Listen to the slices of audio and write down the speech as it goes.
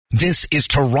This is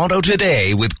Toronto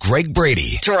Today with Greg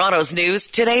Brady. Toronto's news,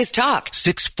 today's talk.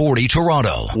 640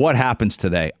 Toronto. What happens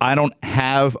today? I don't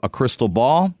have a crystal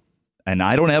ball, and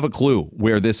I don't have a clue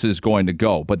where this is going to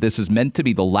go. But this is meant to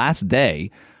be the last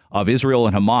day of Israel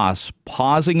and Hamas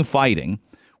pausing fighting,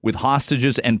 with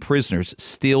hostages and prisoners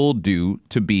still due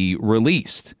to be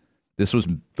released. This was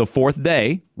the fourth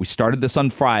day. We started this on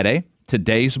Friday.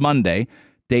 Today's Monday,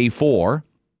 day 4.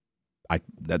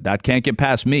 That can't get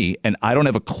past me, and I don't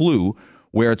have a clue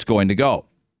where it's going to go.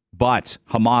 But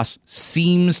Hamas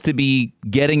seems to be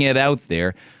getting it out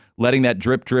there, letting that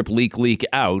drip, drip, leak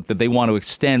out that they want to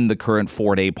extend the current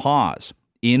 4-day pause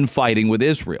in fighting with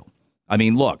Israel. I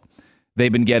mean, look,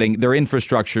 their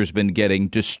infrastructure's been getting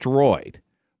destroyed.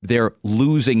 They're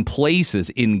losing places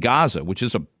in Gaza, which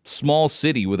is a small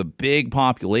city with a big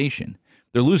population.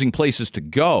 They're losing places to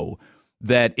go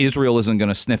that Israel isn't going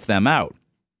to sniff them out.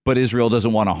 But Israel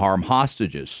doesn't want to harm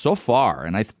hostages so far.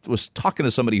 And I was talking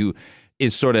to somebody who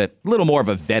is sort of a little more of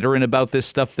a veteran about this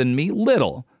stuff than me.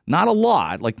 Little, not a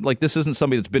lot. Like this isn't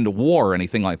somebody that's been to war or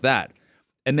anything like that.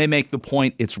 And they make the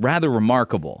point, it's rather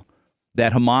remarkable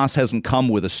that Hamas hasn't come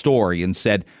with a story and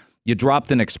said, you dropped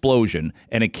an explosion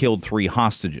and it killed 3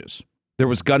 hostages. There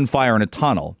was gunfire in a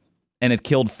tunnel and it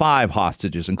killed 5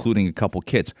 hostages, including a couple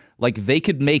kids. Like, they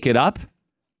could make it up.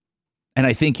 And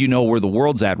I think you know where the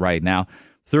world's at right now.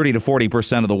 30 to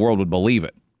 40% of the world would believe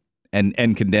it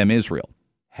and condemn Israel.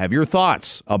 Have your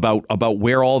thoughts about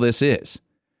where all this is,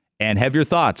 and have your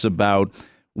thoughts about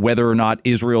whether or not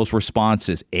Israel's response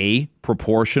is A,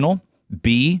 proportional,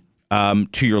 B,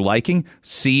 to your liking,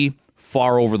 C,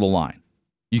 far over the line.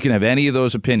 You can have any of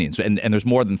those opinions, and there's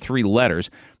more than 3 letters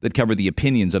that cover the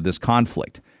opinions of this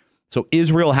conflict. So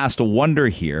Israel has to wonder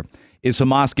here, is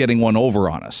Hamas getting one over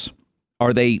on us?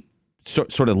 Are they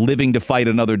sort of living to fight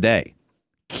another day?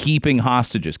 Keeping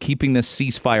hostages, keeping this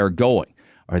ceasefire going?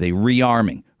 Are they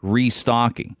rearming,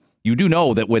 restocking? You do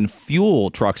know that when fuel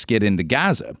trucks get into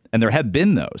Gaza, and there have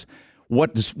been those,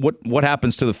 what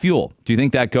happens to the fuel? Do you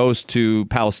think that goes to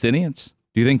Palestinians?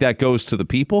 Do you think that goes to the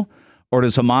people? Or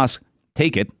does Hamas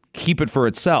take it, keep it for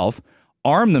itself,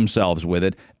 arm themselves with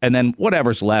it, and then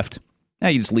whatever's left,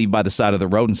 you just leave by the side of the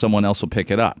road and someone else will pick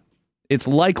it up? It's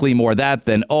likely more that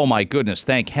than, oh my goodness,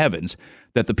 thank heavens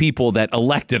that the people that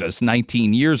elected us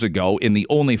 19 years ago in the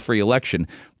only free election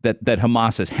that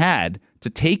Hamas has had to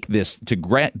take this, to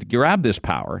grab this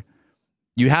power.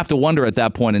 You have to wonder at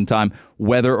that point in time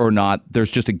whether or not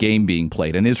there's just a game being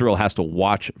played, and Israel has to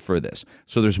watch for this.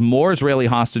 So there's more Israeli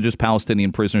hostages,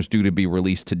 Palestinian prisoners due to be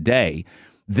released today.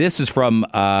 This is from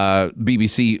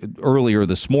BBC earlier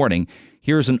this morning.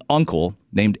 Here's an uncle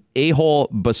named Ahol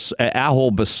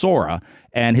Basora,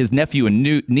 and his nephew and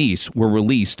niece were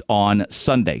released on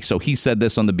Sunday. So he said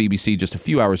this on the BBC just a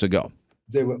few hours ago.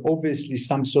 There were obviously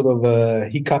some sort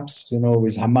of hiccups,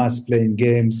 with Hamas playing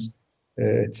games,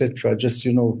 etc. Just,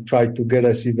 try to get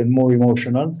us even more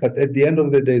emotional. But at the end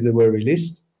of the day, they were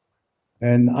released.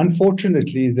 And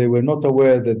unfortunately, they were not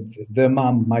aware that their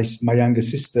mom, my younger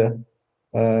sister,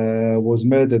 was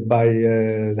murdered by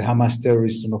the Hamas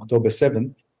terrorists on October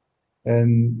 7th.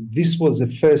 And this was the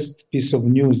first piece of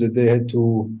news that they had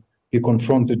to be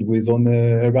confronted with on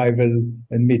arrival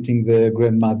and meeting the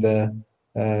grandmother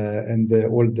and the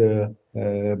older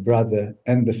brother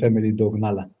and the family dog,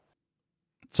 Nala.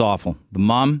 It's awful. The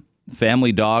mom,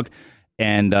 family dog,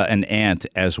 and an aunt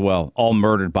as well, all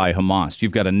murdered by Hamas.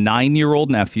 You've got a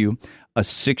 9-year-old nephew, a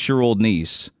 6-year-old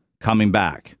niece coming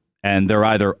back. And they're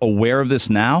either aware of this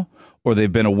now or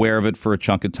they've been aware of it for a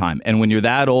chunk of time. And when you're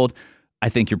that old, I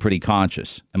think you're pretty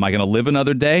conscious. Am I going to live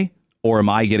another day or am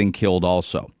I getting killed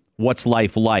also? What's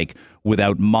life like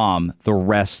without mom the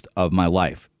rest of my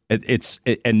life?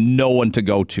 And no one to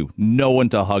go to, no one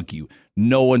to hug you,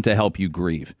 no one to help you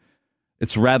grieve.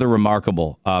 It's rather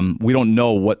remarkable. We don't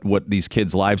know what these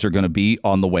kids' lives are going to be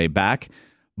on the way back,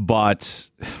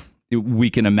 but we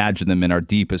can imagine them in our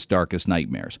deepest, darkest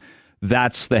nightmares.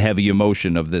 That's the heavy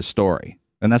emotion of this story.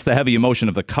 And that's the heavy emotion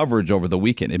of the coverage over the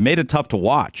weekend. It made it tough to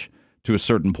watch to a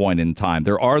certain point in time.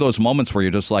 There are those moments where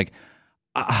you're just like,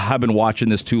 I've been watching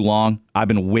this too long. I've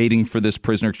been waiting for this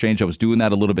prisoner exchange. I was doing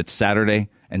that a little bit Saturday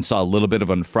and saw a little bit of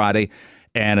it on Friday,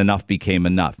 and enough became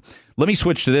enough. Let me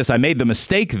switch to this. I made the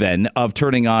mistake then of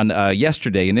turning on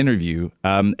yesterday an interview,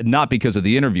 not because of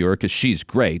the interviewer, because she's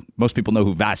great. Most people know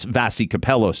who Vasi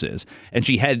Kapelos is. And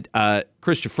she had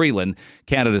Chrystia Freeland,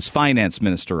 Canada's finance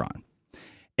minister, on.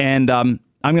 And I'm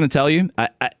going to tell you,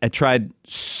 I tried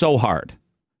so hard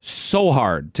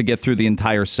to get through the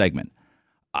entire segment.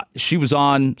 She was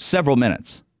on several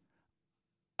minutes.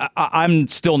 I'm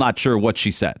still not sure what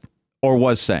she said or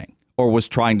was saying or was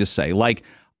trying to say. Like,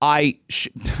 I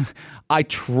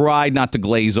tried not to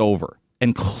glaze over.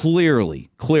 And clearly,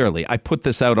 I put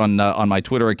this out on my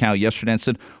Twitter account yesterday and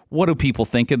said, what do people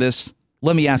think of this?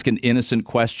 Let me ask an innocent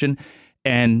question.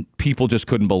 And people just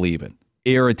couldn't believe it.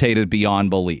 Irritated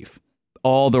beyond belief.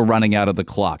 All the running out of the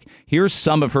clock. Here's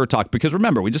some of her talk. Because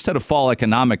remember, we just had a fall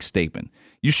economic statement.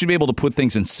 You should be able to put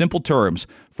things in simple terms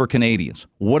for Canadians.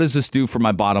 What does this do for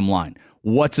my bottom line?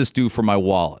 What's this do for my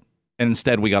wallet? And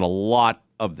instead, we got a lot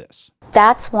of this.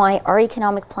 That's why our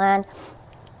economic plan,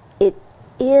 it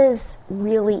is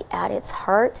really at its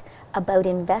heart about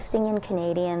investing in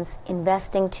Canadians,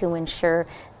 investing to ensure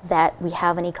that we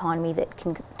have an economy that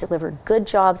can deliver good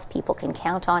jobs people can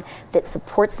count on, that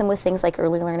supports them with things like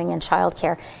early learning and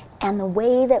childcare. And the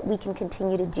way that we can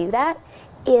continue to do that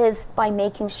is by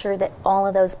making sure that all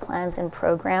of those plans and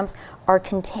programs are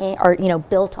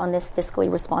built on this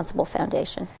fiscally responsible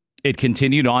foundation. It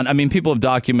continued on. I mean, people have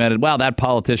documented, well, that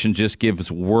politician just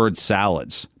gives word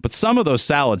salads. But some of those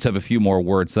salads have a few more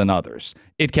words than others.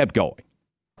 It kept going.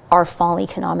 Our fall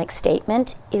economic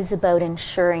statement is about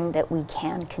ensuring that we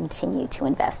can continue to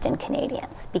invest in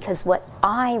Canadians. Because what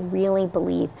I really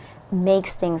believe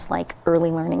makes things like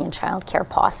early learning and childcare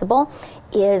possible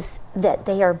is that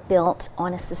they are built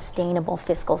on a sustainable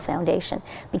fiscal foundation,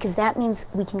 because that means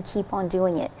we can keep on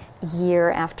doing it year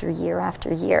after year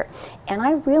after year. And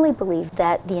I really believe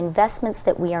that the investments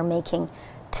that we are making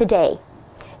today,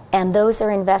 and those are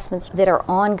investments that are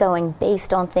ongoing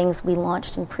based on things we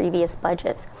launched in previous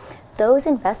budgets, those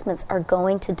investments are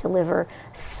going to deliver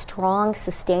strong,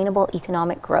 sustainable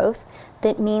economic growth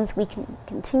that means we can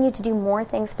continue to do more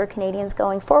things for Canadians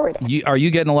going forward. Are you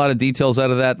getting a lot of details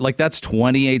out of that? Like, that's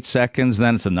 28 seconds,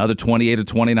 then it's another 28 or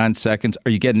 29 seconds.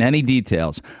 Are you getting any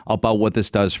details about what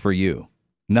this does for you?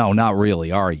 No, not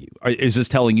really, are you? Is this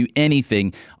telling you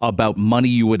anything about money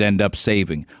you would end up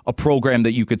saving, a program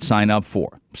that you could sign up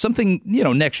for? Something,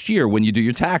 next year when you do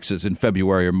your taxes in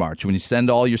February or March, when you send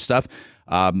all your stuff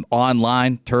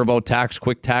online, TurboTax,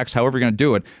 QuickTax, however you're going to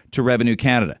do it, to Revenue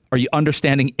Canada. Are you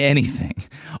understanding anything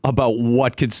about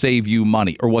what could save you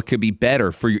money or what could be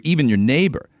better for even your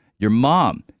neighbor, your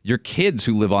mom, your kids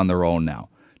who live on their own now?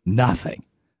 Nothing.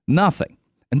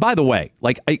 And by the way,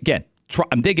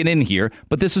 I'm digging in here,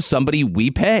 but this is somebody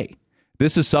we pay.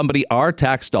 This is somebody our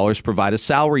tax dollars provide a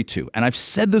salary to. And I've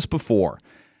said this before,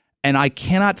 and I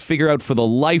cannot figure out for the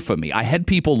life of me. I had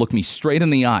people look me straight in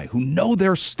the eye who know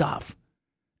their stuff,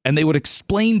 and they would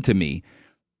explain to me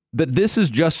that this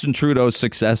is Justin Trudeau's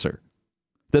successor,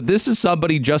 that this is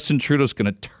somebody Justin Trudeau's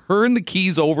going to turn the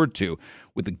keys over to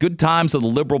with the good times of the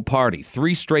Liberal Party,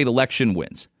 3 straight election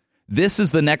wins. This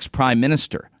is the next prime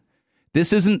minister.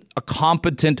 This isn't a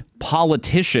competent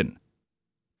politician,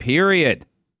 period,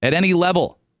 at any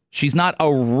level. She's not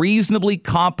a reasonably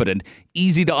competent,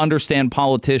 easy to understand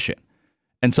politician.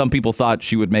 And some people thought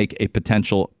she would make a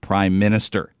potential prime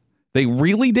minister. They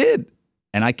really did.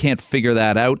 And I can't figure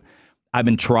that out. I've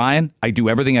been trying. I do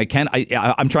everything I can.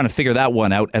 I'm trying to figure that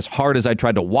one out as hard as I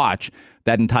tried to watch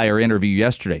that entire interview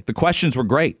yesterday. The questions were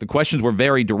great. The questions were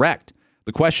very direct.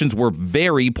 The questions were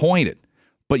very pointed.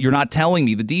 But you're not telling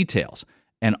me the details.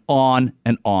 And on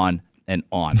and on and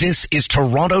on. This is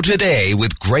Toronto Today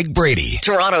with Greg Brady.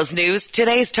 Toronto's news,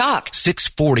 today's talk.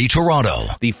 640 Toronto.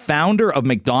 The founder of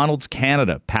McDonald's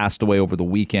Canada passed away over the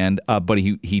weekend, but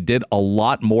he did a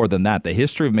lot more than that. The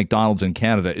history of McDonald's in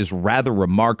Canada is rather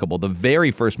remarkable. The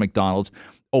very first McDonald's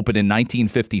opened in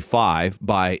 1955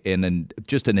 by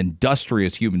just an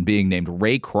industrious human being named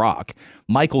Ray Kroc.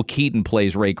 Michael Keaton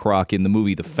plays Ray Kroc in the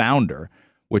movie The Founder,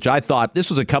 which I thought, this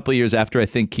was a couple of years after I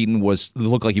think Keaton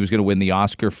looked like he was going to win the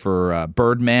Oscar for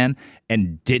Birdman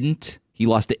and didn't. He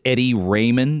lost to Eddie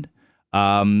Raymond.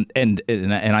 And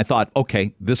I thought,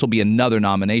 okay, this will be another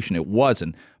nomination. It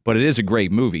wasn't, but it is a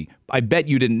great movie. I bet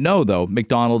you didn't know, though,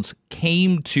 McDonald's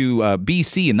came to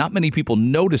BC, and not many people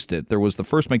noticed it. There was the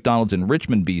first McDonald's in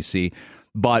Richmond, BC,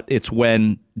 but it's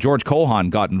when George Cohan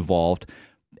got involved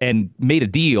and made a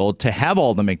deal to have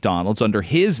all the McDonald's under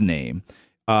his name,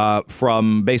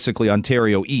 from basically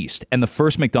Ontario East. And the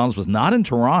first McDonald's was not in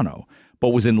Toronto, but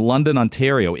was in London,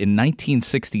 Ontario in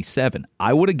 1967.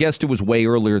 I would have guessed it was way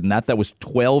earlier than that. That was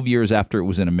 12 years after it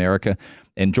was in America.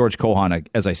 And George Cohan,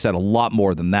 as I said, a lot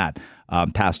more than that,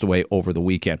 passed away over the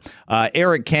weekend.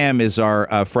 Eric Kam is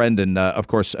our friend and, of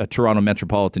course, a Toronto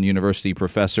Metropolitan University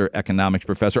professor, economics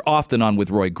professor, often on with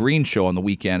Roy Green's show on the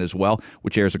weekend as well,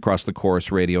 which airs across the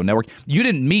Chorus Radio Network. You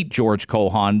didn't meet George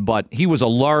Cohan, but he was a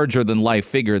larger-than-life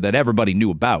figure that everybody knew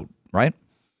about, right?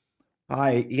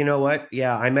 Hi, you know what?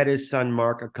 Yeah, I met his son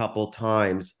Mark a couple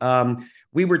times.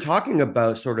 We were talking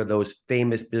about sort of those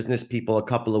famous business people a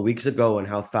couple of weeks ago and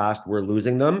how fast we're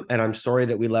losing them. And I'm sorry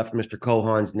that we left Mr.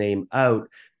 Cohan's name out.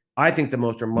 I think the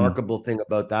most remarkable thing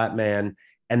about that man,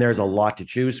 and there's a lot to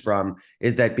choose from,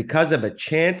 is that because of a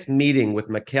chance meeting with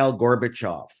Mikhail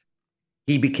Gorbachev,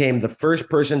 he became the first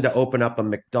person to open up a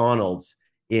McDonald's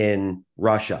in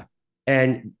Russia.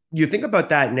 And you think about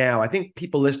that now, I think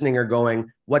people listening are going,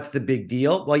 what's the big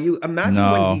deal? Well, you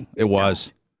imagine when it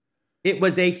was. It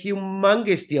was a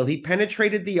humongous deal. He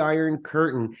penetrated the Iron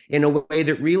Curtain in a way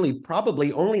that really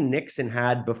probably only Nixon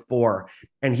had before.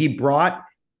 And he brought,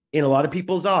 in a lot of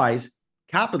people's eyes,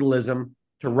 capitalism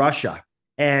to Russia.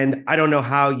 And I don't know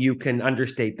how you can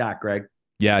understate that, Greg.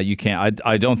 Yeah, you can't.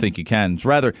 I don't think you can. It's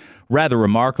rather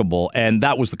remarkable. And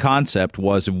that was the concept,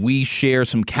 was we share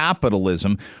some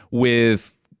capitalism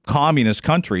with communist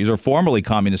countries, or formerly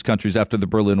communist countries, after the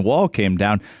Berlin Wall came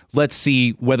down. Let's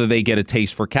see whether they get a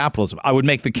taste for capitalism. I would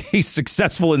make the case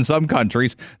successful in some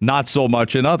countries, not so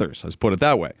much in others. Let's put it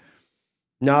that way.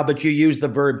 No, but you used the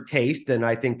verb taste, and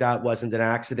I think that wasn't an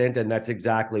accident, and that's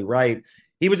exactly right.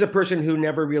 He was a person who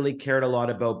never really cared a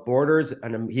lot about borders,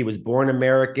 and he was born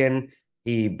American.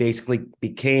 He basically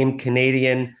became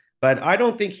Canadian, but I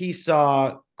don't think he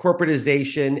saw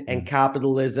corporatization and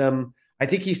capitalism. I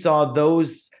think he saw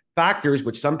those factors,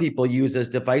 which some people use as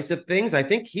divisive things. I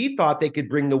think he thought they could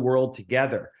bring the world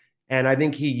together. And I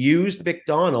think he used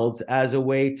McDonald's as a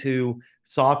way to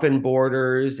soften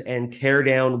borders and tear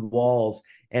down walls.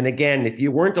 And again, if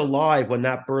you weren't alive when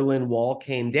that Berlin Wall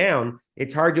came down,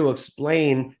 it's hard to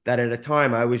explain that at a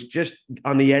time, I was just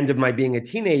on the end of my being a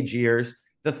teenage years,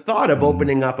 the thought of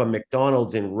opening up a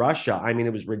McDonald's in Russia, I mean,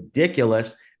 it was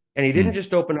ridiculous. And he didn't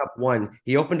just open up one,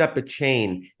 he opened up a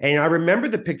chain. And I remember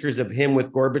the pictures of him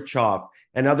with Gorbachev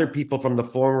and other people from the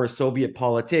former Soviet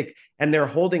politic, and they're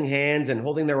holding hands and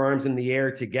holding their arms in the air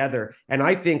together. And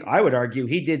I think, I would argue,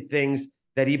 he did things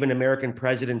that even American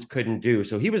presidents couldn't do.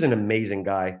 So he was an amazing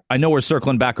guy. I know we're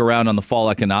circling back around on the fall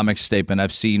economics statement.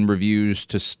 I've seen reviews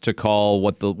to call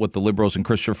what the Liberals and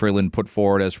Chrystia Freeland put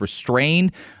forward as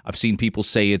restrained. I've seen people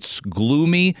say it's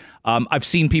gloomy. I've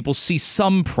seen people see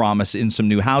some promise in some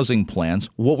new housing plans.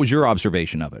 What was your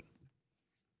observation of it?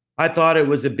 I thought it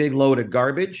was a big load of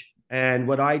garbage. And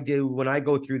what I do when I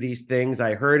go through these things,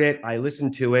 I heard it, I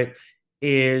listened to it,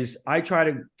 is I try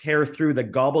to tear through the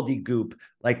gobbledygook,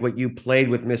 like what you played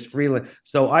with Miss Freeland.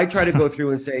 So I try to go through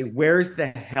and say, where's the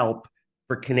help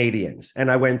for Canadians?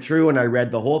 And I went through and I read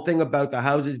the whole thing about the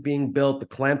houses being built, the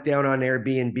clampdown on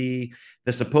Airbnb,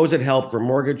 the supposed help for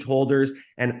mortgage holders,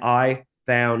 and I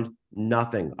found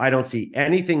nothing. I don't see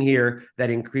anything here that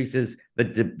increases the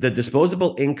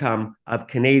disposable income of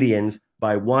Canadians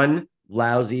by $1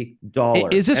 lousy dollar.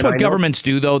 Is this what governments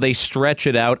do, though? They stretch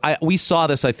it out. We saw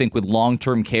this, I think, with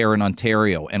long-term care in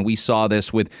Ontario, and we saw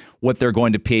this with what they're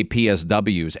going to pay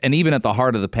PSWs. And even at the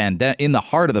heart of the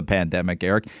pandemic,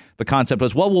 Eric, the concept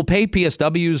was, well, we'll pay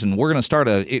PSWs, and we're going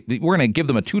to give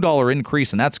them a $2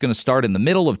 increase, and that's going to start in the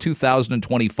middle of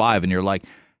 2025. And you're like,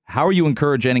 how are you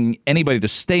encouraging anybody to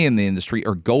stay in the industry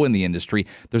or go in the industry?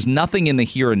 There's nothing in the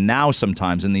here and now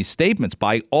sometimes in these statements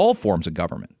by all forms of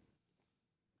government.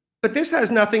 But this has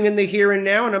nothing in the here and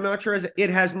now, and I'm not sure it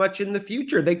has much in the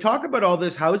future. They talk about all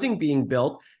this housing being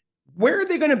built. Where are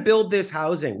they going to build this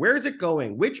housing? Where is it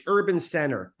going? Which urban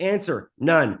center? Answer,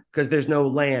 none, because there's no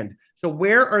land. So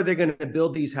where are they going to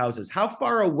build these houses? How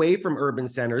far away from urban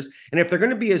centers? And if they're going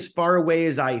to be as far away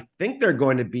as I think they're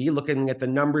going to be, looking at the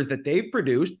numbers that they've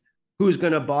produced, who's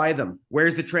going to buy them?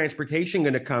 Where's the transportation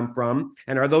going to come from?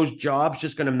 And are those jobs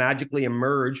just going to magically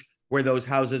emerge where those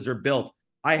houses are built?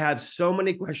 I have so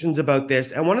many questions about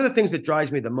this. And one of the things that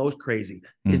drives me the most crazy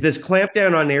is this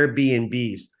clampdown on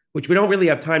Airbnbs, which we don't really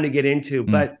have time to get into.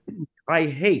 But I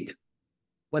hate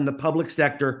when the public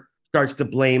sector starts to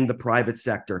blame the private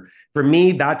sector. For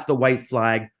me, that's the white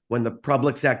flag, when the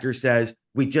public sector says,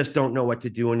 we just don't know what to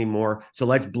do anymore. So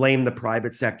let's blame the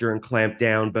private sector and clamp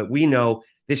down. But we know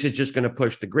this is just going to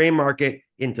push the gray market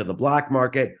into the black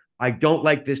market. I don't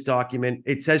like this document.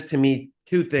 It says to me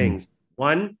two things.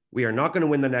 One, we are not going to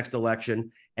win the next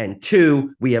election. And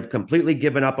two, we have completely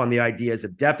given up on the ideas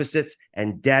of deficits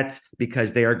and debts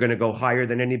because they are going to go higher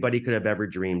than anybody could have ever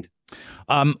dreamed.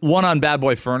 One on Bad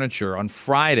Boy Furniture. On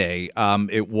Friday,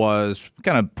 it was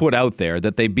kind of put out there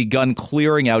that they've begun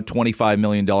clearing out $25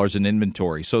 million in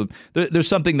inventory. So there's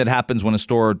something that happens when a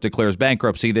store declares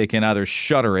bankruptcy. They can either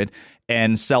shutter it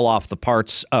and sell off the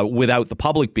parts without the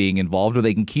public being involved, or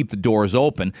they can keep the doors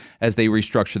open as they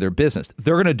restructure their business.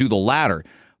 They're going to do the latter.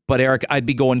 But Eric, I'd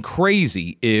be going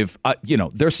crazy if,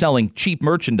 they're selling cheap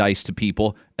merchandise to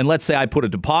people. And let's say I put a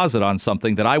deposit on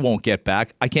something that I won't get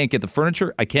back. I can't get the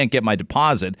furniture. I can't get my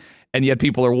deposit. And yet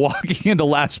people are walking into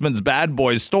Lastman's Bad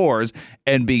Boys stores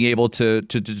and being able to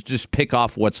just pick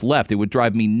off what's left. It would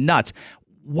drive me nuts.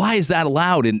 Why is that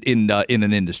allowed in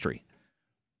an industry?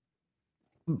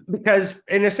 Because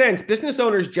in a sense, business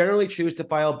owners generally choose to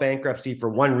file bankruptcy for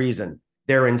one reason.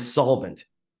 They're insolvent.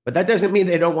 But that doesn't mean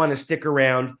they don't want to stick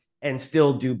around and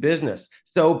still do business.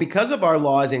 So because of our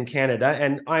laws in Canada,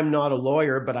 and I'm not a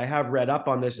lawyer, but I have read up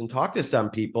on this and talked to some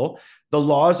people, the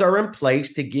laws are in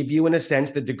place to give you, in a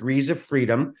sense, the degrees of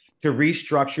freedom to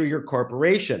restructure your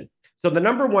corporation. So the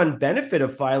number one benefit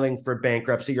of filing for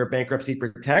bankruptcy or bankruptcy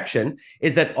protection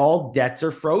is that all debts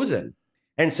are frozen.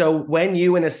 And so when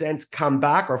you, in a sense, come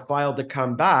back or file to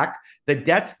come back, the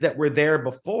debts that were there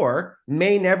before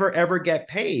may never, ever get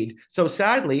paid. So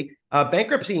sadly,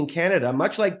 bankruptcy in Canada,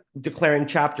 much like declaring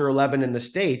Chapter 11 in the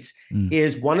States,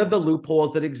 is one of the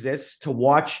loopholes that exists to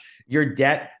watch your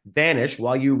debt vanish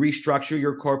while you restructure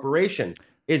your corporation.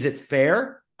 Is it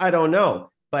fair? I don't know.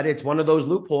 But it's one of those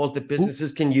loopholes that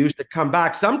businesses can use to come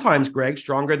back, sometimes, Greg,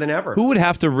 stronger than ever. Who would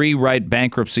have to rewrite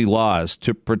bankruptcy laws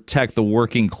to protect the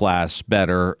working class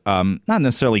better? Not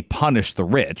necessarily punish the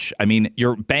rich. I mean,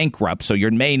 you're bankrupt, so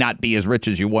you may not be as rich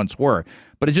as you once were.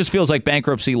 But it just feels like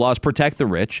bankruptcy laws protect the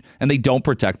rich, and they don't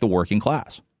protect the working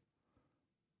class.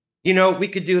 We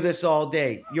could do this all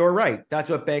day. You're right. That's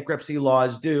what bankruptcy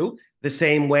laws do. The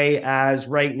same way as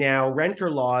right now,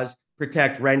 renter laws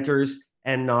protect renters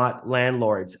and not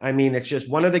landlords. I mean, it's just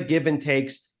one of the give and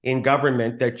takes in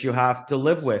government that you have to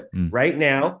live with. Right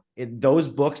now, those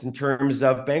books in terms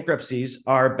of bankruptcies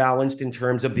are balanced in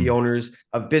terms of the owners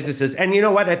of businesses. And you know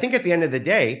what? I think at the end of the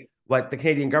day, what the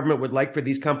Canadian government would like for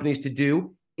these companies to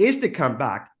do is to come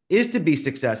back, is to be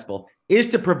successful, is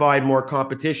to provide more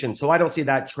competition. So I don't see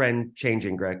that trend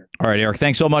changing, Greg. All right, Eric,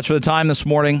 thanks so much for the time this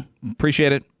morning.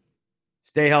 Appreciate it.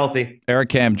 Stay healthy. Eric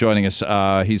Kam joining us.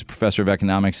 He's professor of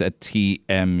economics at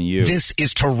TMU. This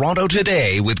is Toronto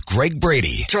Today with Greg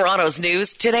Brady. Toronto's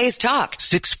news, today's talk.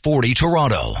 640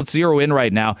 Toronto. Let's zero in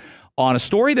right now on a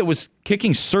story that was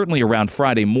kicking certainly around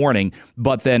Friday morning,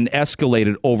 but then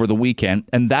escalated over the weekend,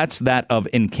 and that's that of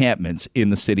encampments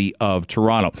in the city of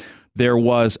Toronto. There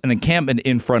was an encampment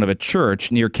in front of a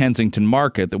church near Kensington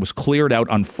Market that was cleared out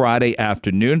on Friday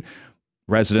afternoon.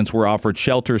 Residents were offered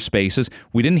shelter spaces.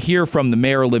 We didn't hear from the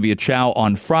mayor, Olivia Chow,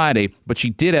 on Friday, but she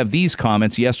did have these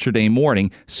comments yesterday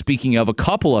morning, speaking of a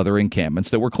couple other encampments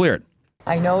that were cleared.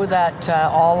 I know that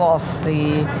all of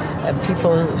the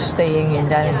people staying in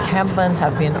that encampment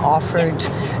have been offered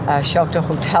shelter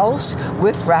hotels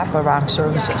with wraparound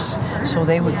services, so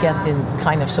they would get the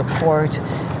kind of support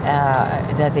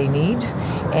that they need.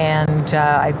 And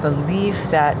I believe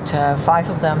that 5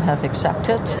 of them have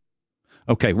accepted.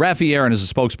 Okay, Rafi Aaron is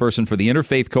a spokesperson for the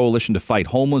Interfaith Coalition to Fight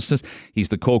Homelessness. He's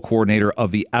the co-coordinator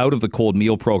of the Out of the Cold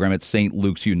Meal program at St.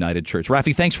 Luke's United Church.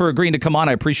 Rafi, thanks for agreeing to come on.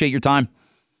 I appreciate your time.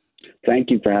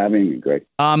 Thank you for having me, Greg.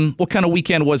 What kind of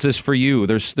weekend was this for you?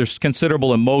 There's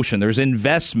considerable emotion. There's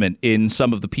investment in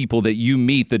some of the people that you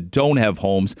meet that don't have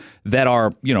homes that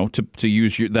are, to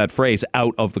use that phrase,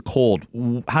 out of the cold.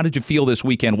 How did you feel this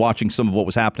weekend watching some of what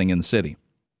was happening in the city?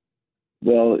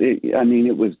 Well,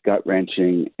 it was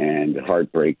gut-wrenching and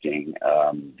heartbreaking.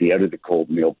 The Out of the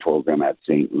Cold Meal program at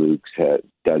St. Luke's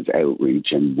does outreach,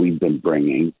 and we've been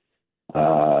bringing,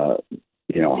 hot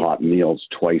meals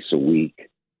twice a week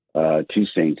to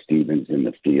St. Stephen's in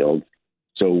the field.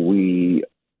 So we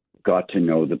got to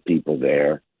know the people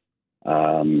there,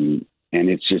 and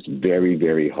it's just very,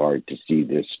 very hard to see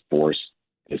this forced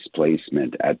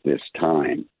displacement at this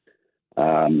time.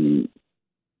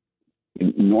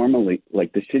 Normally,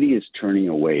 the city is turning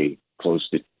away close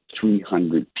to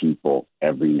 300 people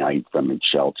every night from its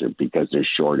shelter because they're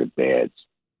short of beds.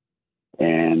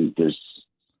 And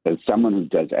as someone who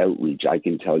does outreach, I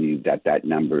can tell you that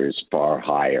number is far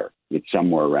higher. It's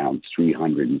somewhere around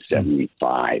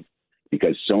 375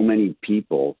 because so many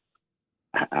people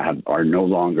are no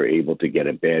longer able to get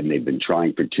a bed, and they've been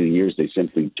trying for 2 years. They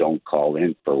simply don't call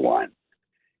in for one.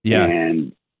 Yeah.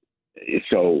 And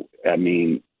so,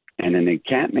 and an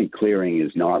encampment clearing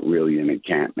is not really an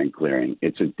encampment clearing.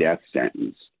 It's a death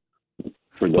sentence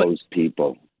for those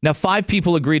people. Now, 5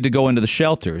 people agreed to go into the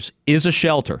shelters. Is a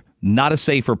shelter not a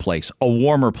safer place, a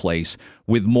warmer place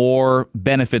with more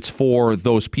benefits for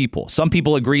those people? Some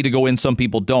people agree to go in, some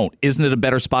people don't. Isn't it a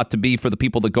better spot to be for the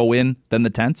people that go in than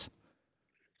the tents?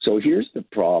 So here's the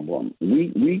problem.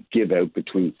 We give out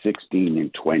between 16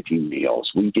 and 20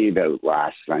 meals. We gave out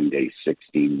last Sunday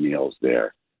 16 meals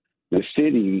there. The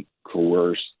city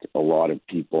coerced a lot of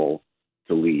people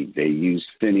to leave. They use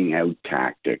thinning out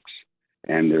tactics,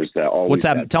 and there's always. What's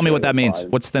that? Tell me what that means.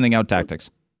 What's thinning out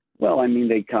tactics? Well, I mean,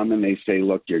 they come and they say,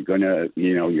 look, you're gonna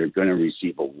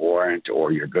receive a warrant,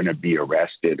 or you're gonna be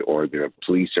arrested, or the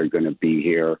police are gonna be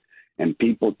here, and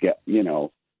people get,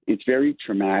 it's very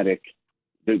traumatic.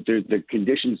 The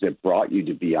conditions that brought you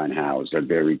to be unhoused are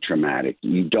very traumatic.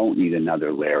 You don't need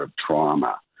another layer of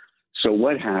trauma. So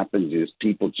what happens is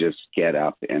people just get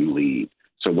up and leave.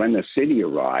 So when the city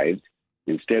arrived,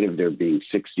 instead of there being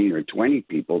 16 or 20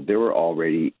 people, there were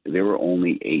only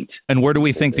 8. And where do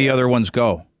we think the other ones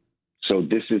go? So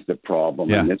this is the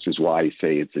problem, and this is why I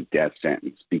say it's a death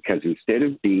sentence, because instead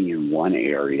of being in one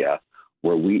area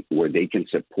where they can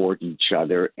support each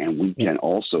other, and we can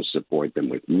also support them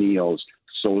with meals,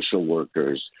 social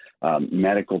workers,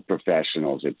 medical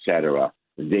professionals, etc.,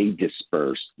 they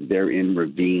disperse. They're in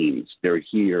ravines. They're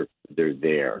here. They're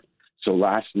there. So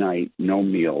last night, no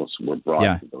meals were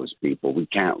brought to those people. We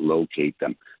can't locate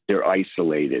them. They're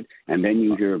isolated. And then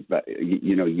you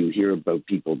hear about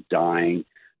people dying,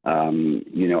 out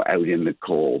in the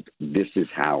cold. This is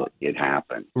how it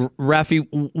happened. Rafi,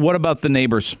 what about the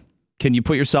neighbors? Can you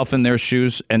put yourself in their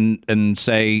shoes and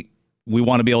say, we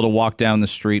want to be able to walk down the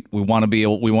street. We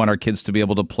want our kids to be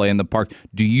able to play in the park.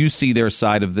 Do you see their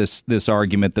side of this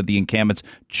argument that the encampments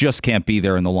just can't be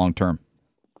there in the long term?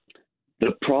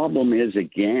 The problem is,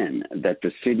 again, that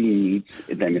the city needs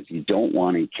them. If you don't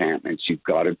want encampments, you've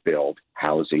got to build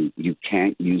housing. You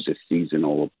can't use a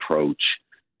seasonal approach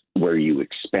where you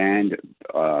expand,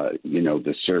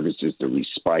 the services, the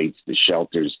respites, the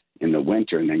shelters in the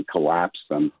winter, and then collapse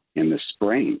them in the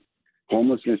spring.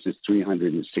 Homelessness is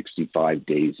 365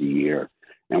 days a year.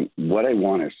 And what I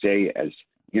want to say is,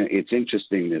 it's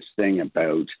interesting, this thing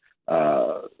about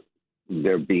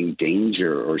there being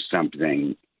danger or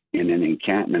something in an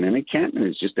encampment. An encampment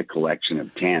is just a collection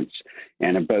of tents.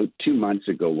 And about 2 months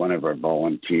ago, one of our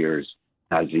volunteers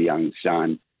has a young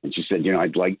son, and she said,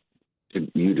 I'd like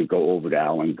you to go over to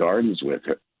Allen Gardens with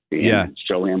her and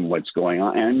show him what's going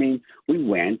on. And I mean, we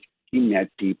went, he met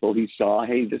people, he saw,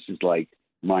 hey, this is like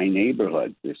my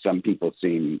neighborhood. There's some people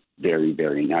seem very,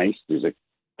 very nice. There's a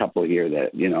couple here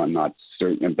that, I'm not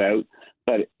certain about.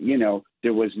 But,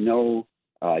 there was no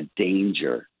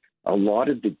danger. A lot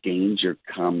of the danger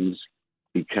comes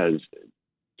because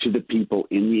to the people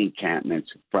in the encampments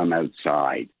from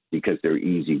outside, because they're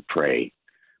easy prey.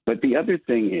 But the other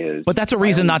thing is... But that's a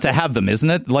reason not to have them, isn't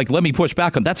it? Like, let me push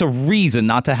back on that's a reason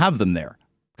not to have them there.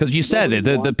 Because you said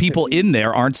the people in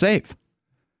there aren't safe.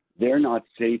 They're not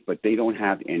safe, but they don't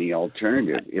have any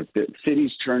alternative. If the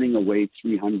city's turning away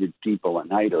 300 people a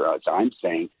night, or as I'm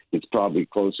saying, it's probably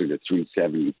closer to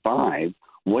 375,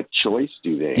 what choice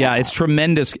do they have? Yeah, it's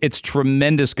tremendous. It's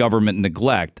tremendous government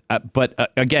neglect. But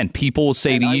again, people will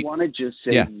say to you... I want to just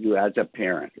say to you as a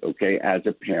parent, okay,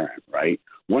 right?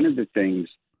 One of the things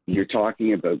you're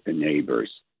talking about the neighbors.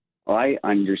 I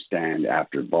understand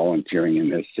after volunteering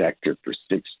in this sector for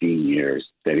 16 years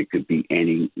that it could be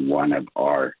any one of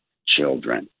our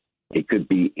children. It could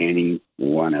be any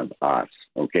one of us.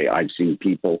 Okay, I've seen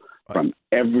people from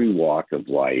every walk of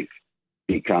life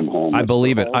become homeless. I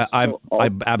believe it. I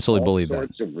absolutely believe that. All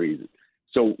sorts of reasons.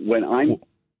 So when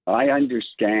I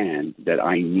understand that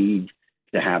I need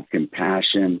to have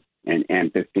compassion and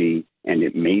empathy, and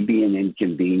it may be an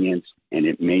inconvenience and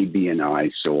it may be an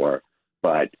eyesore,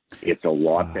 but it's a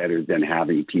lot better than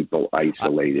having people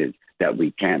isolated that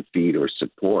we can't feed or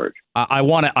support.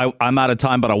 I'm out of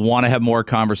time, but I want to have more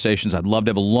conversations. I'd love to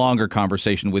have a longer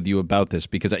conversation with you about this,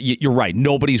 because you're right.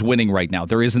 Nobody's winning right now.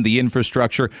 There isn't the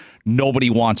infrastructure. Nobody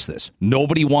wants this.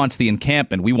 Nobody wants the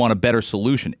encampment. We want a better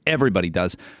solution. Everybody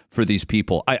does for these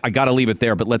people. I got to leave it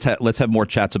there, but let's have more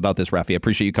chats about this, Rafi. I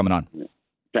appreciate you coming on.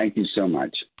 Thank you so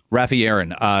much. Rafi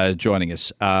Aaron joining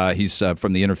us. He's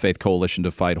from the Interfaith Coalition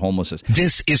to Fight Homelessness.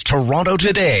 This is Toronto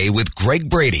Today with Greg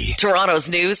Brady. Toronto's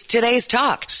news, today's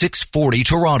talk. 640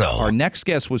 Toronto. Our next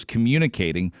guest was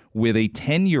communicating with a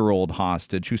 10-year-old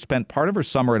hostage who spent part of her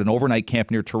summer at an overnight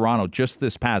camp near Toronto just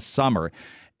this past summer.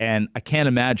 And I can't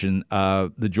imagine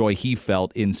the joy he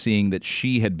felt in seeing that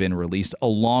she had been released,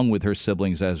 along with her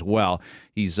siblings as well.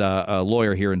 He's a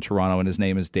lawyer here in Toronto, and his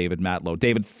name is David Matlow.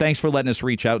 David, thanks for letting us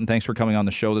reach out, and thanks for coming on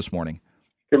the show this morning.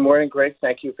 Good morning, Greg.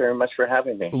 Thank you very much for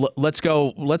having me. Let's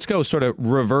go sort of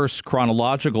reverse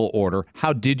chronological order.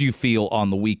 How did you feel on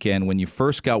the weekend when you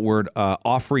first got word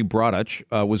Ofri Brodutch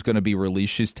was going to be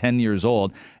released? She's 10 years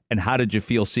old. And how did you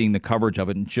feel seeing the coverage of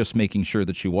it and just making sure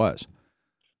that she was?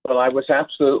 Well, I was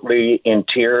absolutely in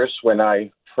tears when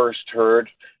I first heard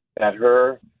that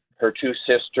her 2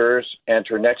 sisters, and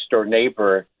her next-door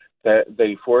neighbor,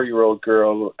 the 4-year-old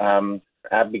girl,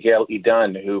 Abigail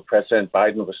Edan, who President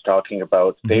Biden was talking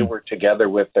about. Mm-hmm. They were together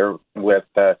with the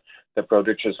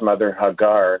Brodutch's mother,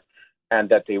 Hagar, and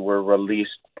that they were released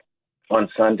on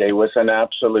Sunday was an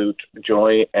absolute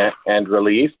joy and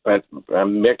relief, but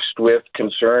mixed with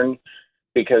concern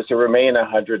because there remain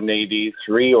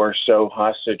 183 or so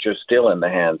hostages still in the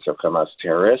hands of Hamas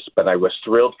terrorists. But I was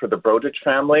thrilled for the Brodutch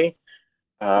family,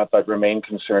 but remain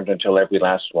concerned until every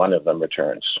last one of them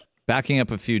returns. Backing up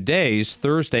a few days,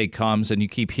 Thursday comes and you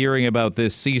keep hearing about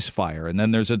this ceasefire, and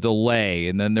then there's a delay,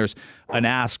 and then there's an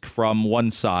ask from one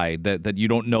side that you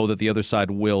don't know that the other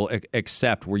side will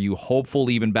accept. Were you hopeful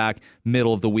even back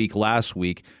middle of the week last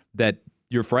week that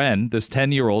your friend, this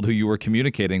 10-year-old who you were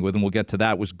communicating with, and we'll get to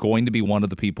that, was going to be one of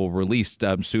the people released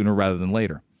sooner rather than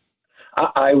later?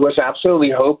 I was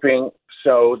absolutely hoping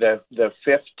so. The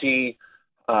 50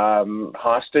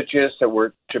 hostages that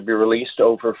were to be released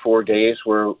over 4 days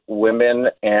were women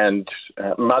and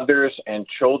mothers and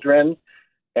children.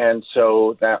 And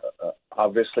so that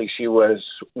obviously she was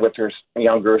with her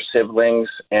younger siblings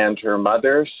and her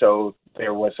mother. So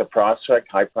there was a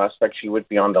high prospect she would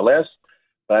be on the list.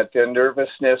 But the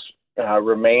nervousness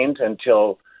remained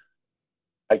until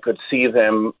I could see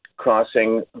them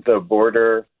crossing the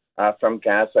border from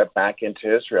Gaza back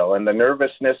into Israel. And the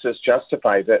nervousness is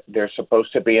justified that there's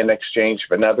supposed to be an exchange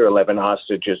of another 11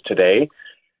 hostages today,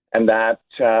 and that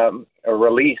a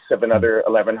release of another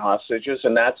 11 hostages.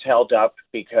 And that's held up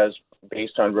because,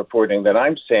 based on reporting that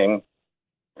I'm seeing,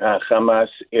 Hamas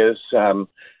is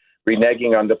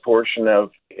reneging on the portion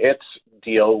of its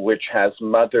deal which has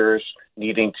mothers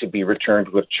needing to be returned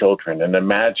with children. And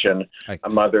imagine a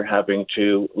mother having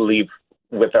to leave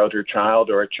without her child,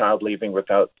 or a child leaving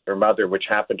without her mother, which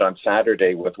happened on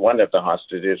Saturday with one of the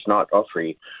hostages, not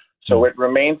Ofri. So it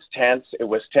remains tense. It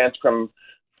was tense from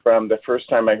the first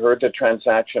time I heard the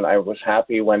transaction. I was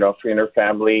happy when Ofri and her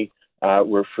family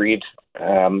were freed,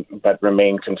 but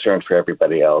remain concerned for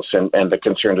everybody else. And the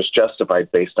concern is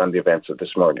justified based on the events of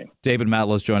this morning. David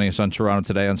Matlow is joining us on Toronto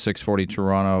Today on 640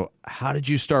 Toronto. How did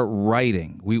you start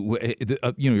writing?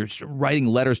 You're writing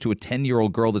letters to a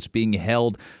 10-year-old girl that's being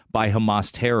held by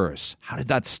Hamas terrorists. How did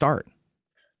that start?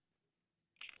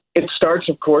 It starts,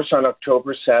 of course, on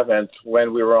October 7th,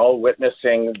 when we were all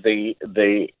witnessing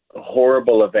the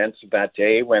horrible events of that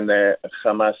day, when the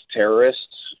Hamas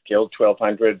terrorists killed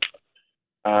 1,200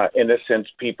 innocent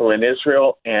people in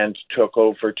Israel and took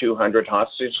over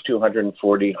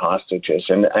 240 hostages.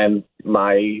 And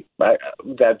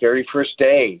that very first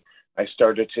day, I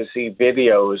started to see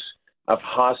videos of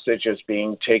hostages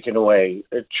being taken away,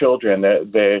 children,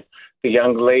 the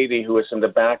young lady who was in the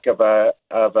back of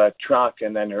a truck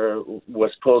and then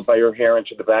was pulled by her hair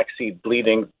into the back seat,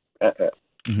 bleeding, and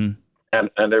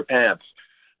their pants.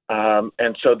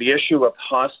 And so the issue of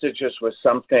hostages was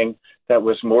something that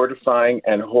was mortifying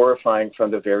and horrifying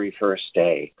from the very first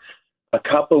day. A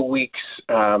couple weeks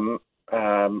after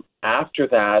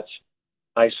that,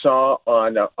 I saw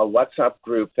on a WhatsApp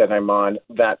group that I'm on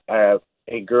that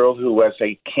a girl who was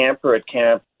a camper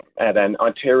at an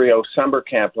Ontario summer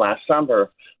camp last summer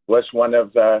was one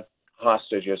of the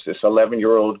hostages, this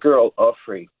 11-year-old girl,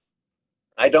 Ofri.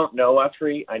 I don't know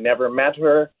Ofri. I never met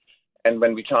her. And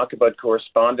when we talk about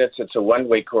correspondence, it's a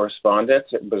one-way correspondence.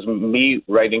 It was me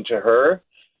writing to her.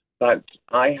 But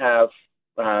I have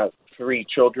 3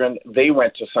 children. They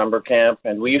went to summer camp,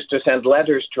 and we used to send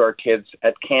letters to our kids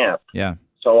at camp. Yeah.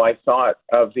 So I thought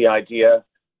of the idea,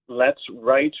 let's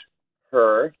write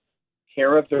her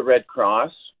care of the Red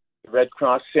Cross. The Red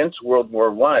Cross, since World War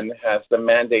I, has the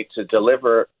mandate to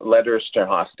deliver letters to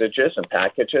hostages and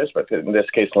packages, but in this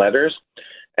case, letters,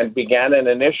 and began an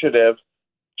initiative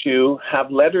to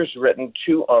have letters written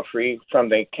to Ofri from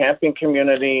the camping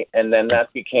community, and then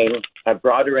that became a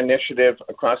broader initiative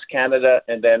across Canada,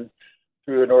 and then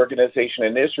through an organization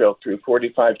in Israel, through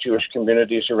 45 Jewish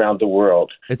communities around the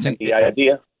world. The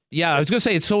idea. Yeah, I was going to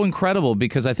say it's so incredible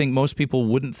because I think most people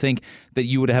wouldn't think that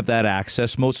you would have that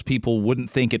access. Most people wouldn't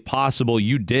think it possible.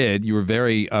 You did. You were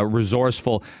very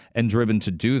resourceful and driven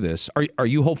to do this. Are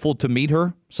you hopeful to meet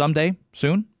her someday,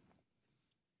 soon?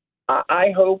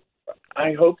 I hope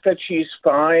that she's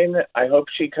fine. I hope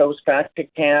she goes back to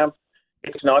camp.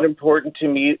 It's not important to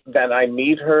me that I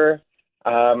meet her.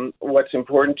 What's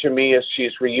important to me is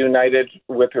she's reunited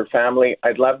with her family.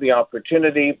 I'd love the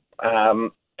opportunity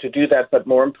to do that, but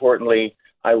more importantly,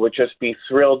 I would just be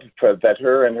thrilled that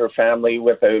her and her family,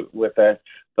 with the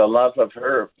love of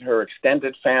her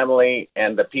extended family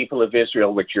and the people of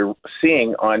Israel, which you're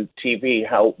seeing on TV,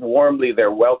 how warmly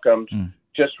they're welcomed,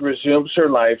 just resumes her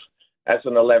life as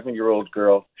an 11-year-old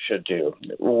girl should do.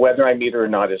 Whether I meet her or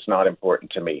not is not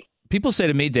important to me. People say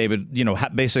to me, David,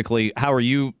 basically, how are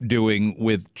you doing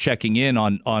with checking in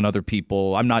on other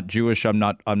people? I'm not Jewish, I'm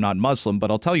not Muslim, but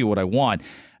I'll tell you what I want.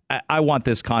 I want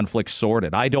this conflict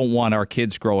sorted. I don't want our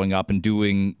kids growing up and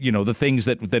doing, the things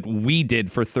that we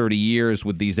did for 30 years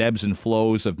with these ebbs and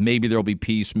flows of maybe there'll be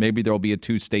peace, maybe there'll be a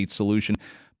two-state solution.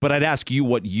 But I'd ask you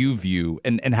what you view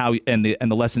and how and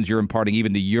the lessons you're imparting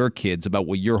even to your kids about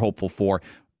what you're hopeful for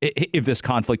if this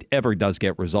conflict ever does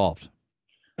get resolved.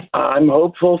 I'm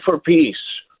hopeful for peace.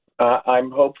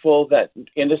 I'm hopeful that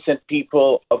innocent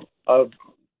people of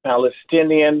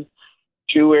Palestinian,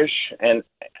 Jewish, and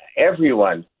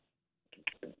everyone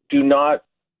do not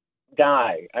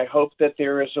die. I hope that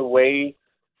there is a way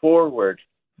forward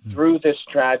through this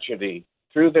tragedy,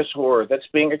 through this horror that's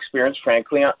being experienced,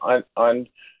 frankly, on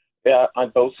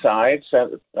both sides.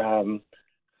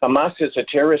 Hamas is a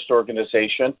terrorist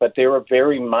organization, but they're a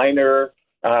very minor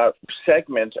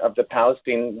segment of the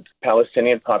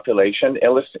Palestinian population.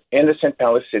 Innocent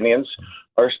Palestinians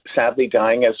are sadly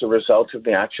dying as a result of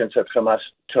the actions that Hamas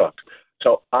took.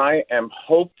 So I am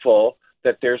hopeful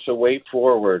that there's a way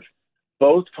forward.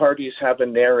 Both parties have a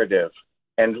narrative.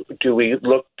 And do we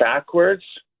look backwards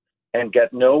and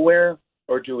get nowhere,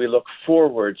 or do we look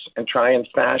forwards and try and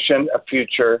fashion a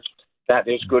future that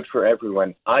is good for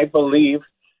everyone? I believe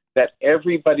that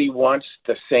everybody wants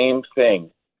the same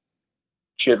thing: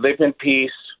 to live in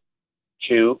peace,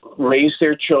 to raise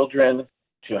their children,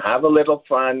 to have a little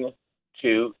fun,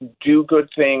 to do good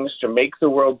things, to make the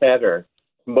world better.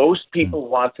 Most people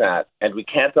want that, and we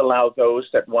can't allow those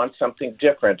that want something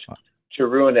different to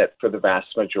ruin it for the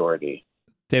vast majority.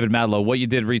 David Matlow, what you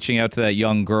did reaching out to that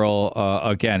young girl,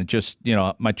 again, just,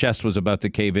 my chest was about to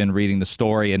cave in reading the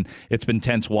story, and it's been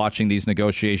tense watching these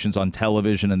negotiations on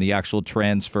television and the actual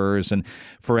transfers, and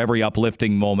for every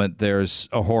uplifting moment, there's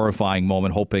a horrifying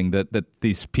moment, hoping that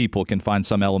these people can find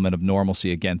some element of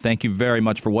normalcy again. Thank you very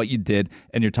much for what you did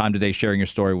and your time today sharing your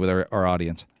story with our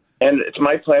audience. And it's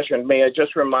my pleasure. And may I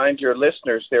just remind your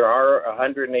listeners, there are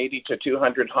 180 to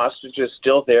 200 hostages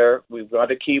still there. We've got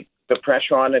to keep the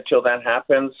pressure on until that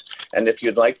happens. And if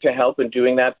you'd like to help in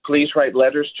doing that, please write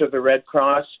letters to the Red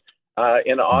Cross.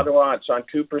 In Ottawa, it's on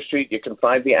Cooper Street. You can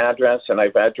find the address, and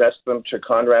I've addressed them to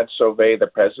Conrad Sauvé, the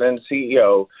president and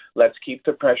CEO. Let's keep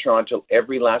the pressure on until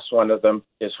every last one of them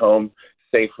is home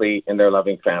safely in their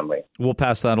loving family. We'll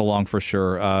pass that along for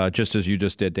sure, just as you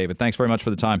just did, David. Thanks very much for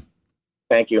the time.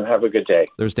 Thank you. Have a good day.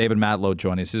 There's David Matlow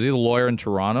joining us. He's a lawyer in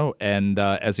Toronto, and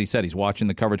as he said, he's watching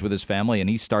the coverage with his family, and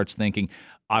he starts thinking,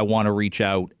 I want to reach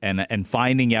out, and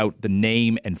finding out the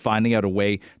name and finding out a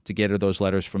way to get her those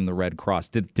letters from the Red Cross.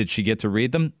 Did she get to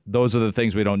read them? Those are the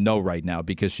things we don't know right now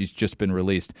because she's just been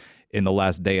released in the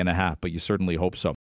last day and a half, but you certainly hope so.